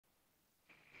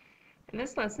In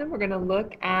this lesson, we're going to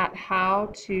look at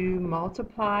how to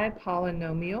multiply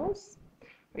polynomials.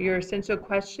 Your essential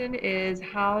question is,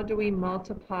 how do we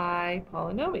multiply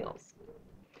polynomials?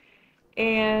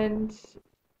 And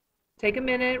take a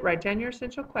minute, write down your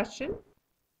essential question,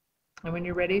 and when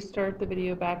you're ready, start the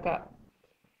video back up.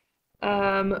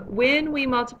 When we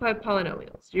multiply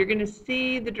polynomials, you're going to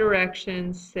see the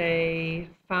directions say,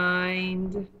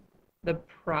 find the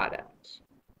product.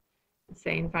 It's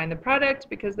saying find the product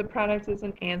because the product is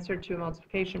an answer to a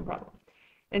multiplication problem.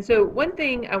 And so one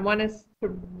thing I want us to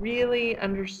really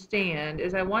understand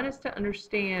is I want us to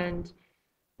understand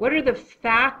what are the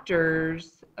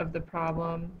factors of the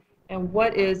problem and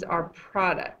what is our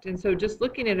product. And so just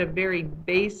looking at a very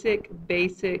basic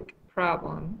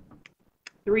problem,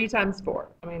 3 times 4.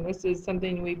 I mean, this is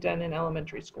something we've done in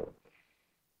elementary school.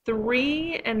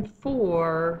 3 and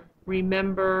 4,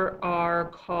 remember, are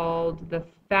called the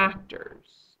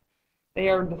factors. They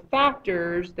are the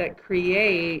factors that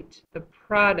create the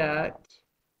product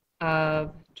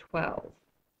of 12.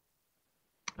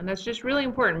 And that's just really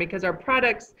important because our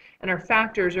products and our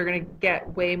factors are going to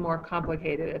get way more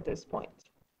complicated at this point.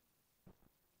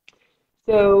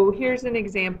 So here's an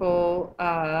example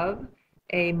of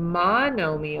a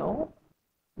monomial,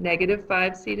 negative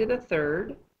 5c to the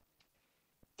third,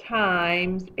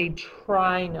 times a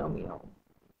trinomial,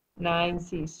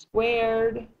 9c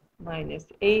squared minus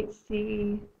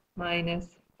 8c minus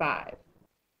 5.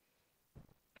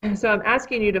 So I'm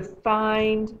asking you to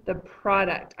find the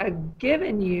product. I've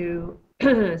given you,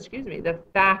 excuse me, the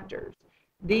factors.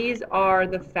 These are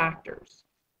the factors.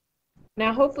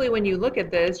 Now, hopefully when you look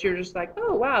at this, you're just like,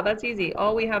 oh, wow, that's easy.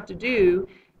 All we have to do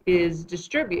is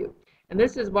distribute. And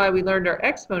this is why we learned our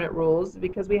exponent rules,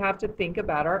 because we have to think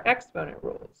about our exponent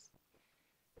rules.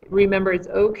 Remember, it's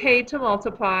okay to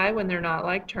multiply when they're not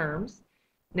like terms.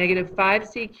 Negative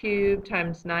 5c cubed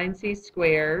times 9c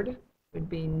squared would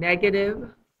be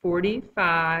negative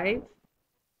 45c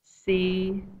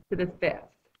to the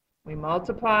fifth. We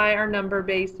multiply our number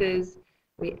bases,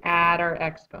 we add our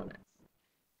exponents.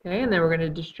 Okay, and then we're going to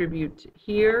distribute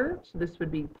here. So this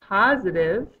would be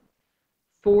positive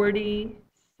 40c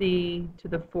to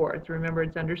the fourth. Remember,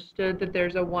 it's understood that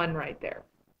there's a 1 right there.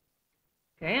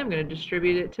 Okay, I'm going to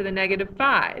distribute it to the negative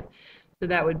 5. So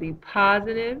that would be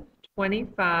positive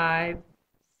 25c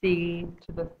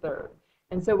to the third.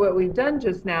 And so what we've done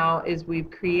just now is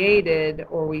we've created,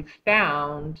 or we've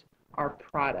found, our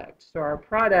product. So our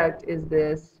product is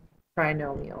this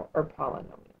trinomial or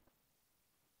polynomial.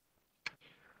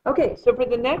 Okay, so for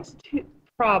the next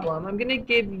problem, I'm going to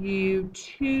give you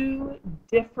 2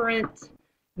 different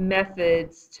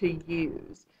methods to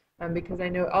use because I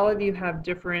know all of you have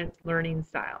different learning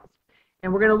styles.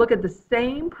 And we're going to look at the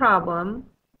same problem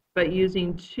but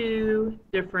using 2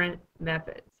 different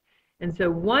methods. And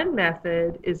so one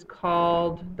method is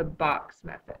called the box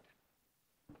method.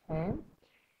 Okay?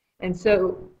 And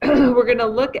so we're going to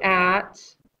look at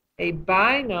a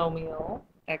binomial,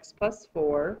 x plus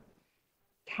 4,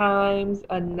 times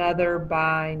another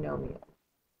binomial.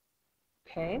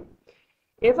 Okay?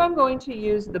 If I'm going to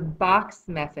use the box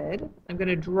method, I'm going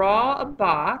to draw a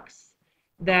box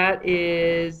that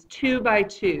is 2 by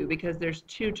 2 because there's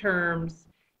 2 terms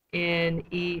in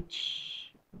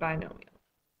each binomial.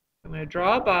 I'm going to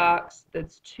draw a box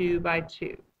that's 2 by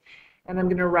 2. And I'm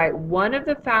going to write one of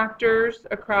the factors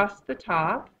across the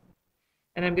top,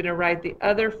 and I'm going to write the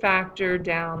other factor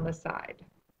down the side.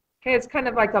 Okay, it's kind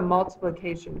of like a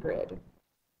multiplication grid.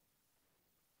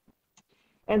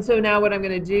 And so now what I'm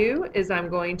going to do is I'm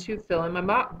going to fill in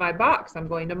my box. I'm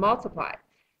going to multiply.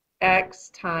 X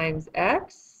times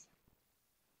x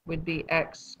would be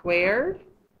x squared.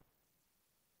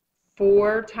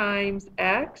 4 times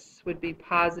x would be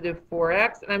positive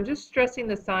 4x. And I'm just stressing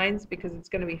the signs because it's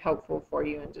going to be helpful for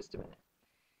you in just a minute.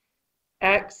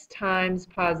 X times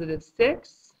positive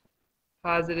 6,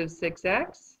 positive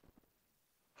 6x.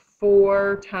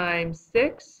 4 times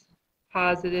 6,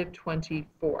 positive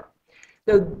 24.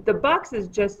 So the box is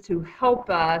just to help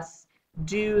us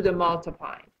do the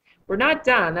multiplying. We're not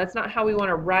done. That's not how we want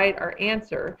to write our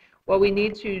answer. What we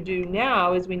need to do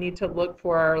now is we need to look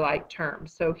for our like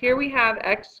terms. So here we have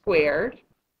x squared.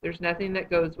 There's nothing that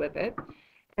goes with it.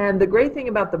 And the great thing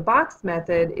about the box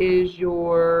method is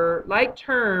your like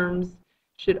terms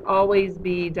should always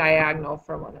be diagonal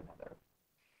from one another.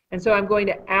 And so I'm going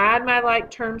to add my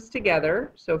like terms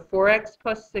together. So 4x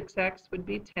plus 6x would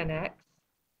be 10x.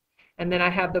 And then I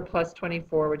have the plus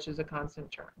 24, which is a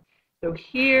constant term. So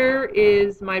here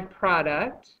is my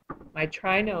product, my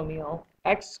trinomial,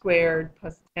 x squared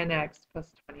plus 10x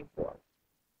plus 24.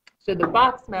 So the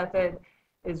box method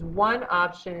is one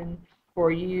option for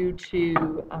you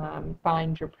to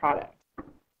find your product.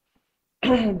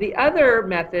 The other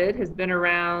method has been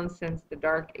around since the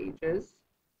Dark Ages,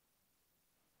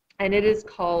 and it is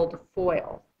called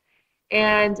FOIL.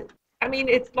 And I mean,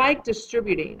 it's like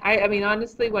distributing. I mean,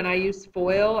 honestly, when I use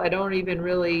FOIL, I don't even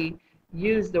really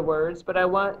use the words, but I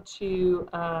want to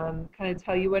kind of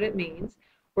tell you what it means.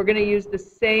 We're going to use the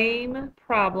same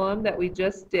problem that we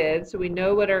just did, so we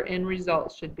know what our end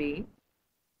result should be.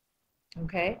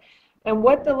 Okay? And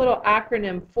what the little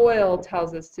acronym FOIL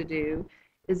tells us to do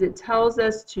is it tells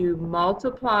us to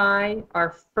multiply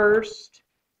our first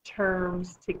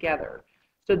terms together.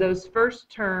 So those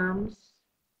first terms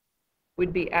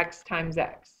would be x times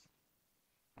x.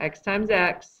 X times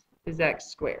x is x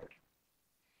squared.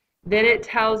 Then it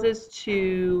tells us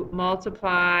to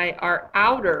multiply our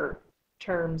outer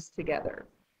terms together,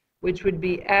 which would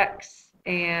be x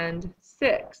and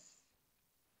 6.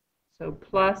 So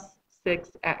plus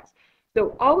 6x.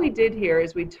 So all we did here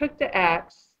is we took the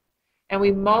x and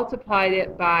we multiplied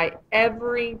it by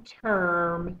every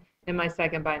term in my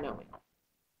second binomial.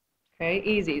 Okay,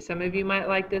 easy. Some of you might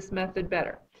like this method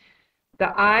better.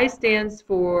 The I stands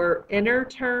for inner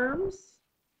terms.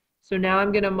 So now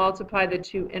I'm going to multiply the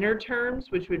two inner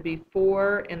terms, which would be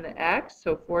 4 and the x.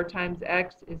 So 4 times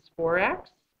x is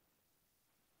 4x.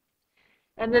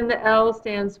 And then the L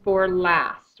stands for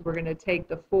last. We're going to take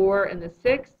the 4 and the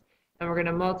 6, and we're going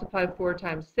to multiply 4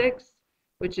 times 6,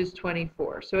 which is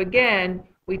 24. So again,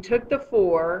 we took the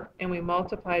 4 and we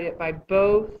multiplied it by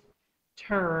both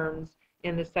terms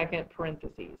in the second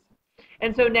parentheses.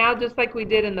 And so now, just like we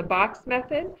did in the box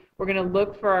method, we're going to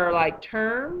look for our like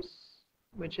terms,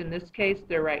 which in this case,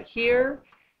 they're right here.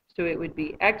 So it would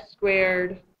be x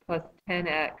squared plus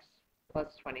 10x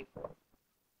plus 24.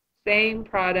 Same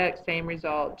product, same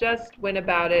result, just went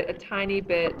about it a tiny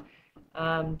bit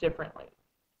differently.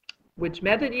 Which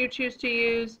method you choose to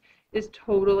use is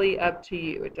totally up to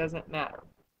you. It doesn't matter.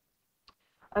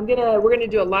 We're gonna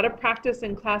do a lot of practice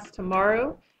in class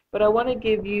tomorrow, but I want to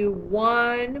give you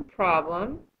one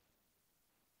problem,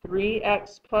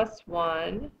 3x plus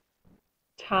 1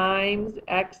 times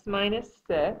x minus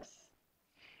 6,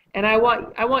 and I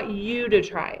want you to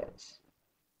try it.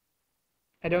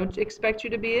 I don't expect you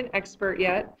to be an expert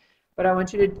yet, but I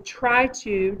want you to try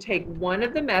to take one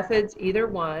of the methods, either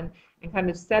one, and kind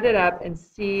of set it up and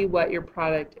see what your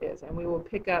product is, and we will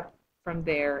pick up from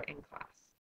there in class.